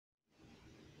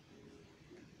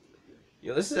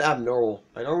Yo, this is abnormal.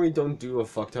 I normally don't do a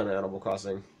fuck ton of Animal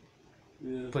Crossing,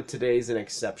 Yeah. but today's an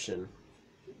exception.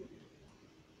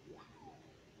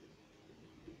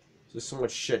 There's so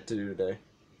much shit to do today.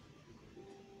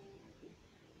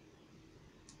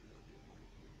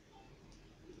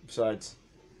 Besides,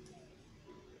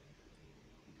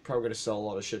 probably gonna sell a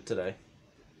lot of shit today.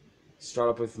 Start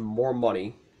up with more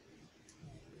money,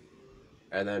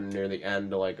 and then near the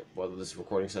end, like, well, this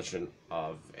recording session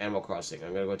of Animal Crossing,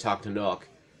 I'm gonna go talk to Nook,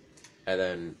 and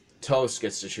then Toast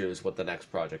gets to choose what the next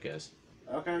project is.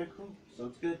 Okay, cool.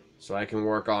 Sounds good. So I can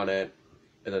work on it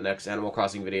in the next Animal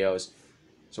Crossing videos.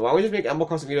 So why don't we just make Animal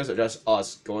Crossing videos of just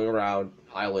us going around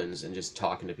islands and just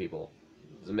talking to people?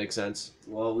 Does it make sense?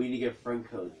 Well, we need to get friend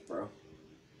codes, bro.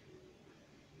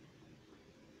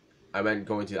 I meant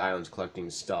going to the islands collecting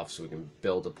stuff so we can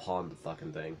build upon the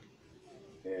fucking thing.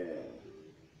 Yeah.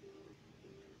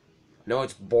 No,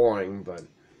 it's boring, but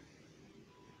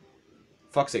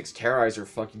fuck's sakes, Terrorizer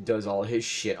fucking does all his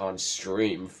shit on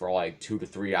stream for like 2 to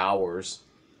 3 hours.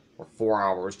 Or 4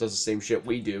 hours, does the same shit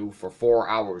we do for 4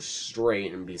 hours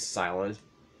straight and be silent.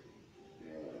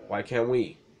 Yeah. Why can't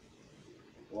we?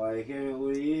 Why can't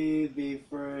we be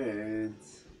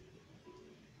friends?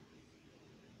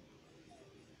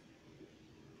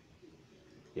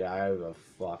 Yeah, I have a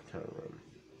fuck ton of room.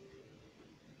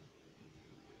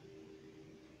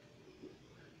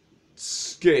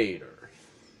 Skater.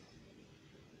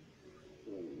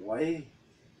 What?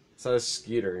 It's not a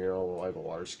skeeter, you know, like a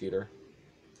water skeeter.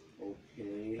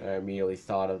 Okay. I immediately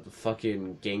thought of the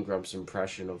fucking Game Grumps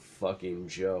impression of fucking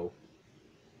Joe.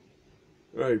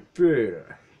 Hey,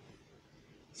 Peter.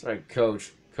 Sorry,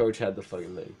 Coach. Coach had the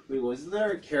fucking thing. Wait, wasn't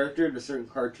there a character in a certain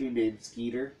cartoon named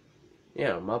Skeeter?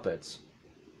 Yeah, Muppets.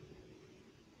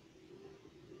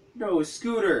 No,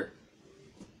 Scooter.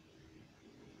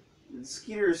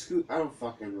 Skeeter or Scoot? I don't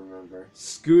fucking remember.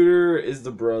 Scooter is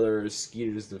the brother,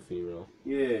 Skeeter is the female.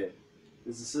 Yeah,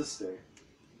 it's a sister.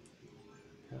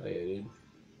 Hell yeah, dude.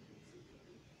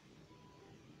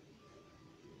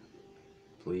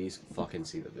 Please fucking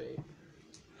see the bait.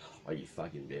 Oh, you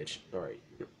fucking bitch. Alright.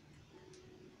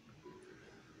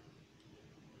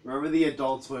 Remember the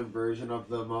Adult Swim version of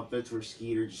the Muppets where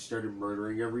Skeeter just started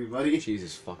murdering everybody?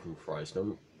 Jesus fucking Christ.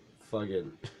 I'm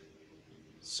fucking...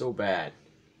 so bad.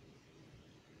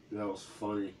 That was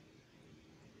funny.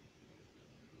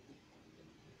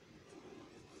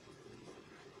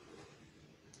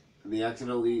 And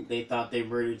they thought they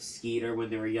murdered Skeeter when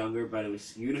they were younger, but it was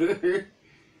Scooter.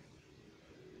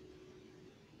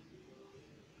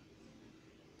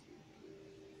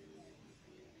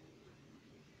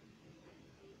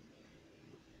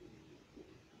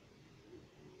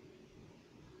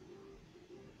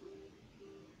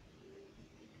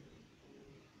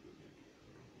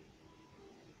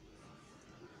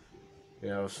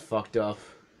 Yeah, it was fucked up.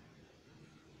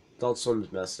 Adult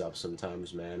Swim's messed up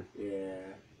sometimes, man. Yeah,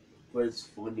 but it's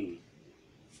funny.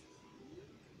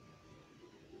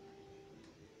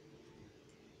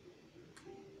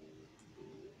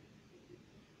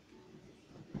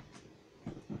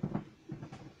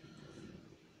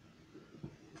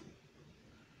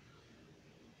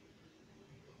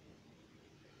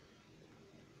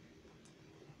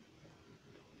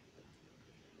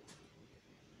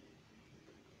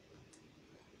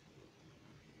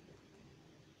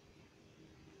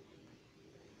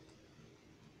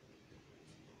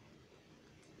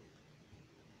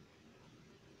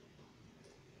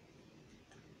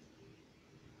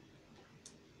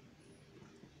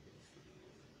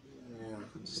 Yeah.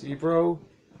 See, bro?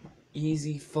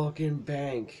 Easy fucking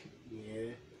bank.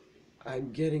 Yeah.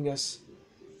 I'm getting us...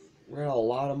 We're at a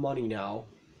lot of money now.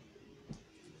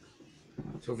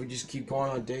 So if we just keep going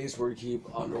on days where we keep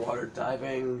underwater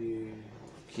diving, Yeah.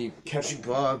 keep catching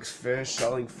bugs, fish,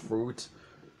 selling fruit,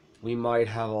 we might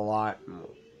have a lot more.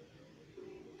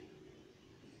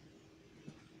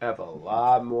 Have a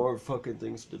lot more fucking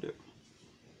things to do.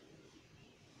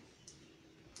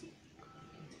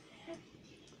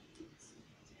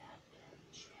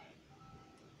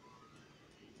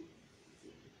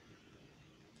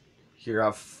 Here, I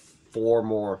have 4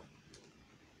 more.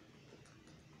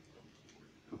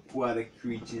 Aquatic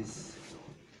creatures.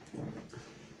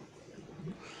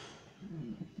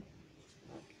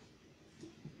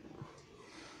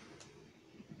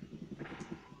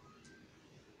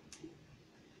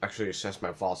 Actually, assess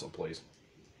my fossil, please.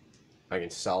 I can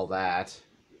sell that.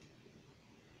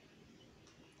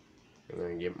 And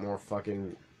then get more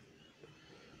fucking...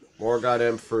 More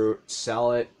goddamn fruit.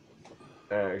 Sell it.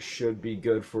 And I should be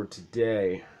good for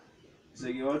today. So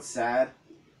you know what's sad?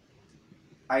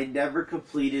 I never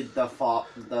completed the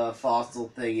fossil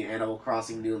thing in Animal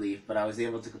Crossing New Leaf, but I was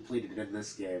able to complete it in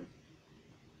this game.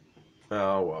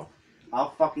 Oh, well. How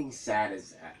fucking sad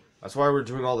is that? That's why we're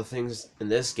doing all the things in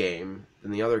this game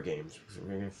in the other games. Because we're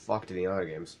gonna get fucked in the other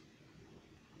games.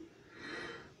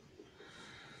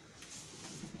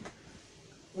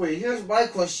 Wait, here's my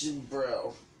question,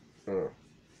 bro. Hmm.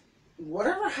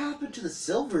 Whatever happened to the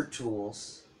silver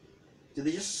tools? Did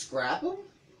they just scrap them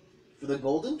for the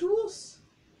golden tools?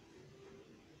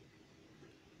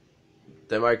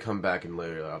 They might come back in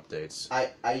later updates.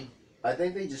 I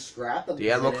think they just scrapped them.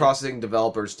 The Animal Crossing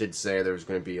developers did say there was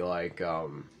going to be like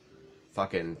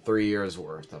fucking 3 years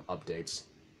worth of updates.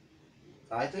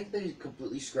 I think they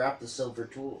completely scrapped the silver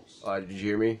tools. Did you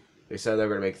hear me? They said they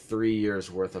were going to make 3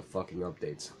 years worth of fucking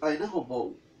updates. I know, but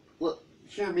look,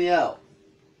 hear me out.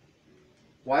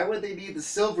 Why would they need the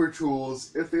silver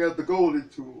tools if they have the golden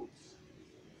tools?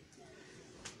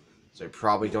 So they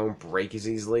probably don't break as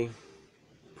easily.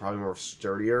 Probably more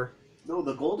sturdier. No,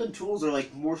 the golden tools are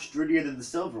like more sturdier than the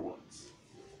silver ones.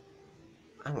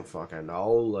 I don't fucking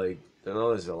know. Like, I know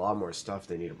there's a lot more stuff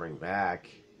they need to bring back.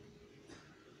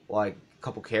 Like, a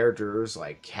couple characters,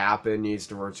 like Captain needs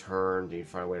to return. Need to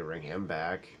find a way to bring him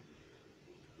back.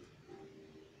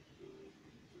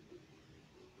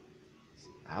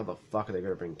 How the fuck are they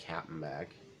gonna bring Captain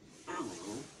back? I don't know.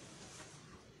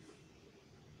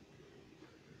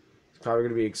 It's probably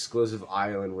gonna be an exclusive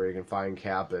island where you can find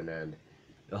Captain, and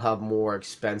they'll have more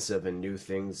expensive and new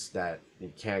things that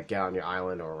you can't get on your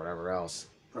island or whatever else.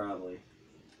 Probably.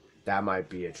 That might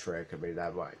be a trick. I mean,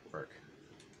 that might work.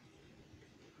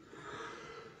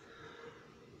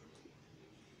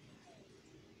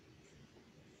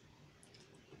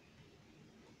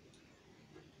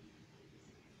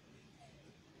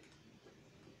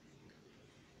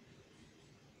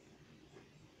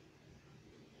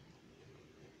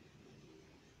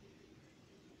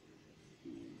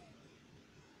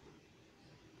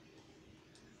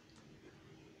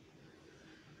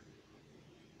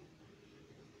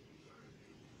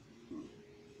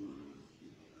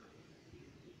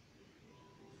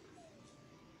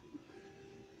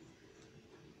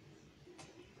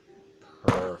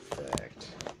 Perfect.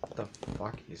 What the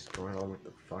fuck is going on with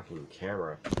the fucking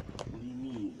camera? What do you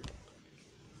mean?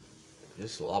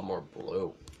 Just a lot more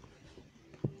blue.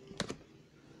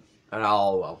 And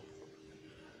oh well.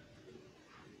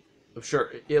 I'm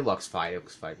sure it looks fine. It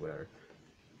looks fine, whatever.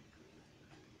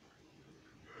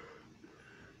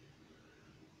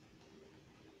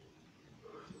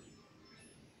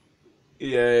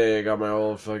 Yay, I got my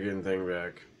old fucking thing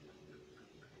back.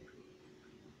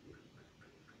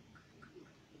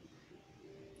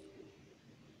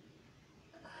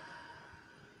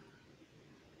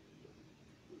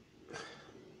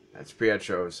 That's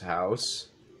Pietro's house.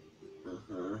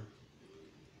 Uh-huh.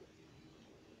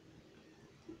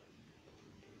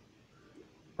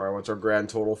 Alright, what's our grand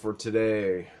total for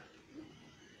today?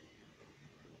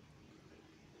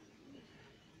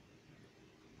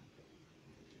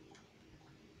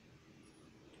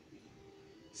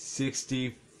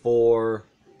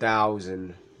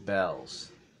 $64,000 bells.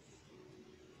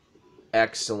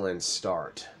 Excellent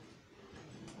start.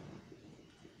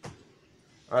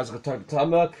 Alright, so we'll talk to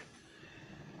Tom Nook.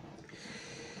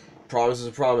 Promise is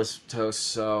a promise, Toast,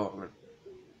 so...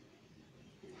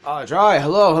 Dry,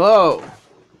 hello!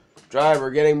 Dry,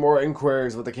 we're getting more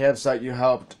inquiries with the campsite you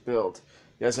helped build.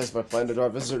 Yes, that's my plan to draw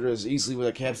visitors easily when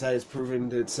the campsite has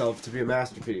proven itself to be a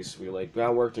masterpiece. We laid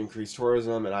groundwork to increase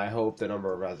tourism, and I hope the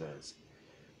number of residents.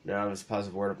 Now, this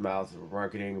positive word of mouth and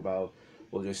marketing about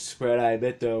will just spread. I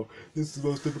admit, though, this is the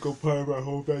most difficult part of my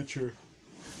whole venture.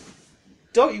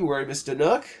 Don't you worry, Mr.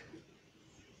 Nook.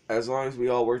 As long as we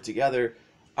all work together,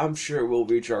 I'm sure we'll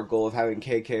reach our goal of having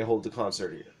KK hold the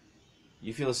concert here.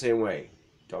 You feel the same way,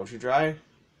 don't you, Dry?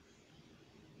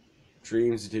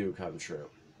 Dreams do come true.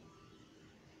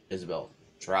 Isabel,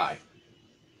 Dry.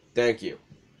 Thank you.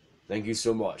 Thank you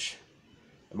so much.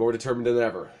 I'm more determined than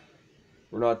ever.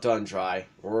 We're not done, Dry.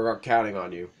 We're counting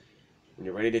on you. When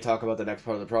you're ready to talk about the next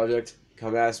part of the project,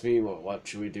 come ask me what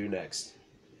should we do next.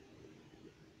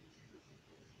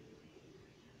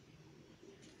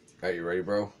 Are you ready,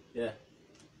 bro? Yeah.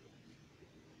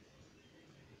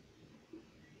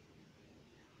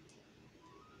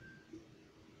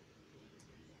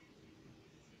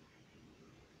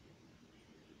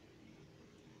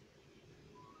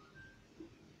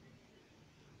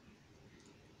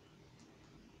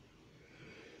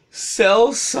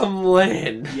 Sell some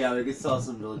land. Yeah, we could sell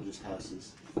some villagers'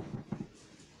 houses.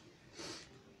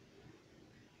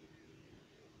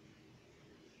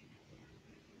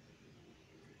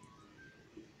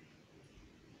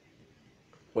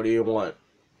 What do you want?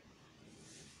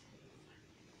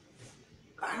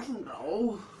 I don't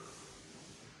know.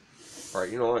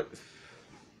 Alright, you know what?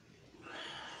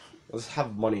 Let's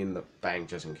have money in the bank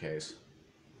just in case.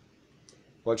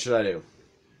 What should I do?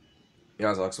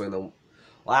 Guys, I'll explain the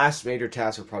last major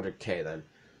task of Project K then.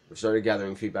 We started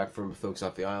gathering feedback from folks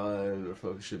off the island. Our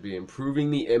focus should be improving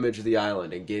the image of the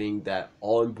island and getting that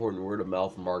all-important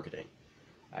word-of-mouth marketing.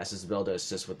 I asked Isabel to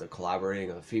assist with the collaborating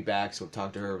on the feedback, so we'll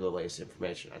talk to her over the latest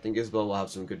information. I think Isabel will have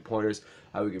some good pointers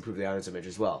how we can improve the island's image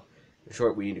as well. In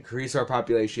short, we need to increase our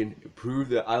population, improve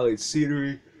the island's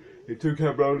scenery, and to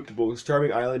come around the most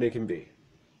charming island it can be.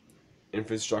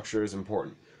 Infrastructure is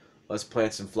important. Let's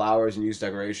plant some flowers and use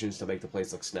decorations to make the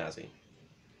place look snazzy.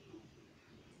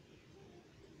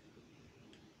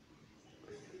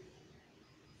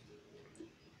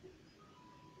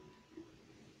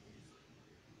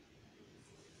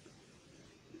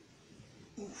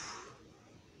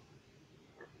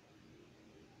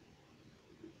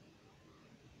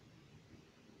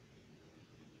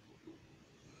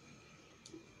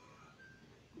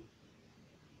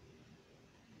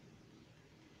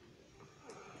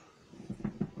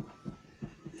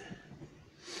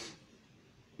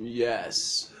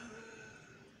 Yes.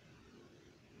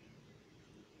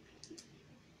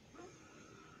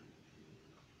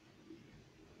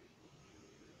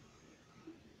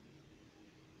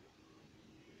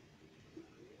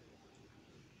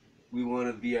 We want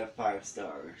to be at 5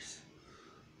 stars.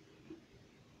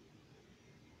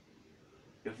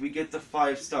 If we get to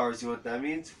 5 stars, you know what that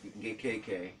means? We can get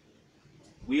KK.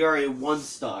 We are a 1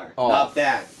 star. Oh. Not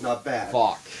bad. Not bad.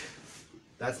 Fuck.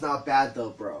 That's not bad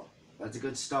though, bro. That's a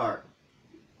good start.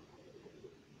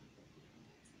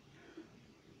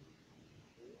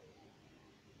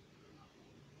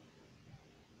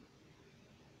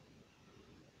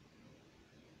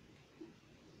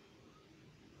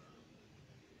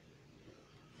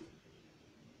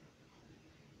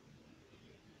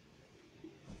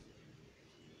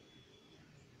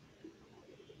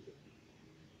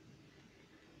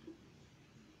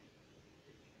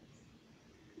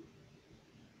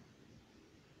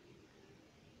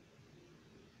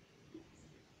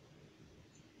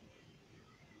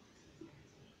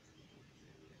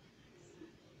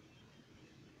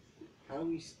 How do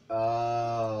we...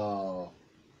 Oh.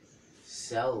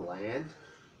 Sell land?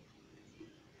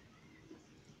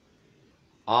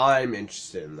 I'm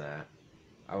interested in that.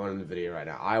 I want in the video right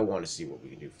now. I want to see what we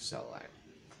can do for sell land.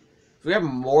 If we have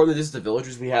more than just the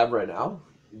villagers we have right now?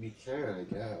 We can,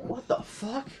 I guess. What the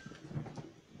fuck?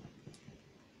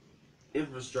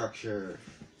 Infrastructure.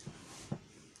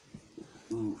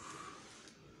 Oof.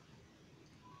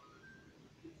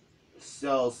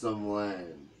 Sell some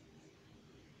land.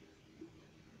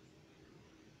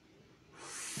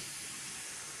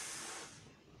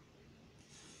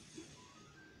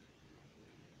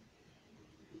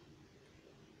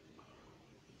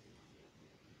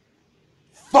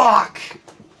 Fuck!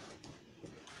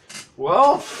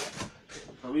 Well,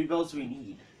 How many bells do we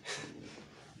need?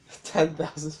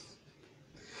 10,000.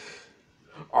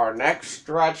 Our next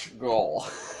stretch goal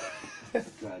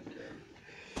Goddamn.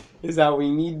 is that we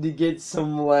need to get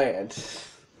some land.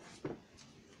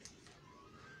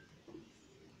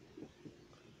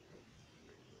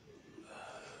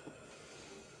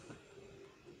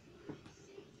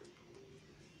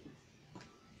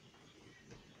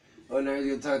 Oh, now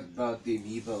you're gonna talk about the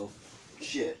amiibo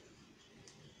shit.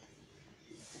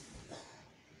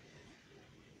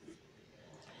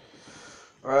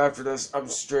 Right after this, I'm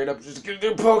straight up just gonna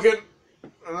do poking.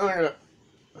 And then I'm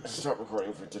gonna start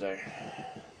recording for today.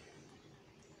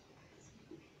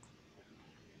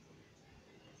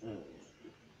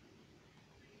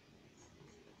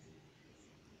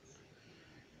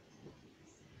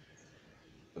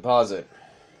 Deposit.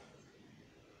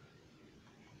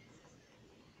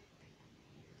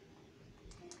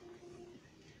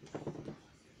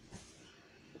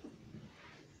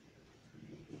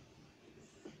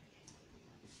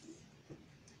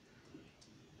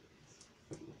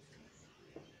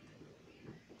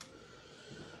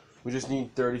 We just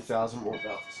need 30,000 more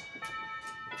bells.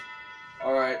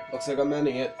 Alright, looks like I'm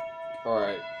ending it.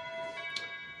 Alright.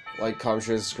 Like, comment,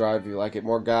 share, subscribe if you like it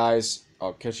more, guys.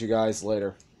 I'll catch you guys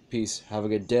later. Peace. Have a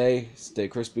good day. Stay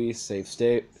crispy. Stay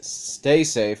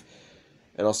safe.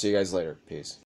 And I'll see you guys later. Peace.